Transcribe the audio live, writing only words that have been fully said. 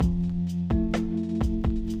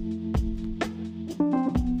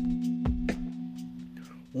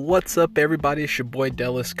What's up, everybody? It's your boy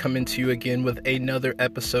Dellis coming to you again with another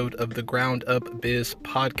episode of the Ground Up Biz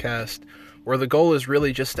podcast, where the goal is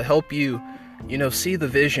really just to help you, see the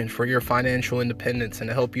vision for your financial independence and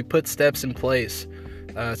to help you put steps in place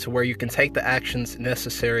to where you can take the actions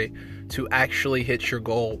necessary to actually hit your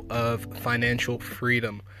goal of financial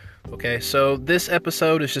freedom. Okay, so this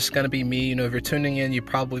episode is just going to be me. If you're tuning in, you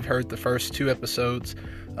probably heard the first two episodes.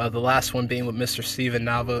 The last one being with Mr. Steven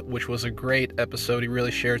Nava, which was a great episode. He really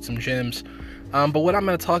shared some gems. But what I'm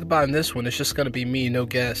going to talk about in this one is just going to be me, no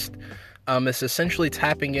guest. It's essentially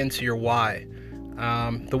tapping into your why.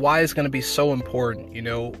 The why is going to be so important.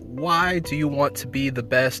 Why do you want to be the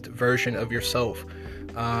best version of yourself?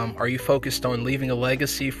 Are you focused on leaving a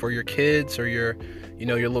legacy for your kids or your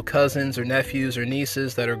little cousins or nephews or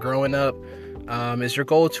nieces that are growing up? Is your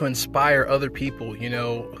goal to inspire other people,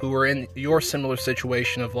 who are in your similar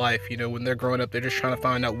situation of life? When they're growing up, they're just trying to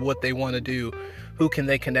find out what they want to do, who can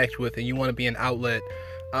they connect with, and you want to be an outlet.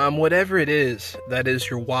 Whatever it is, that is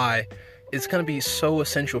your why. It's going to be so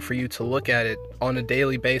essential for you to look at it on a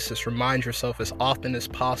daily basis. Remind yourself as often as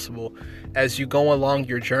possible as you go along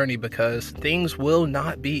your journey, because things will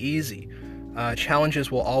not be easy.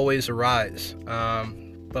 Challenges will always arise.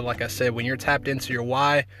 But like I said, when you're tapped into your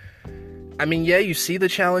why, you see the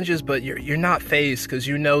challenges, but you're not fazed, because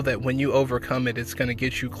you know that when you overcome it, it's going to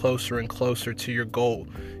get you closer and closer to your goal,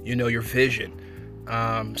 your vision.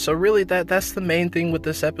 So really that's the main thing with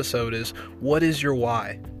this episode is, what is your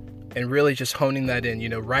why? And really just honing that in,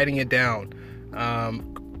 writing it down,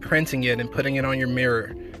 printing it and putting it on your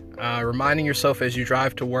mirror, reminding yourself as you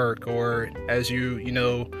drive to work or as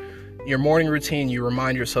your morning routine, you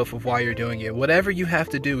remind yourself of why you're doing it. Whatever you have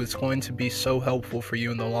to do is going to be so helpful for you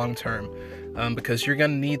in the long term, because you're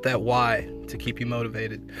going to need that why to keep you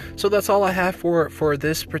motivated. So that's all I have for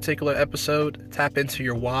this particular episode. Tap into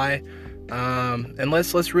your why, and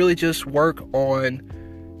let's really just work on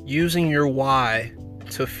using your why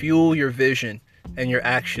to fuel your vision and your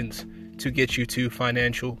actions to get you to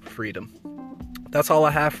financial freedom. That's all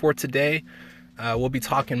I have for today. We'll be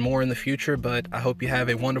talking more in the future, but I hope you have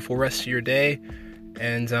a wonderful rest of your day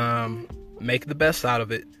and make the best out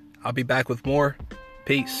of it. I'll be back with more.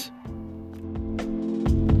 Peace.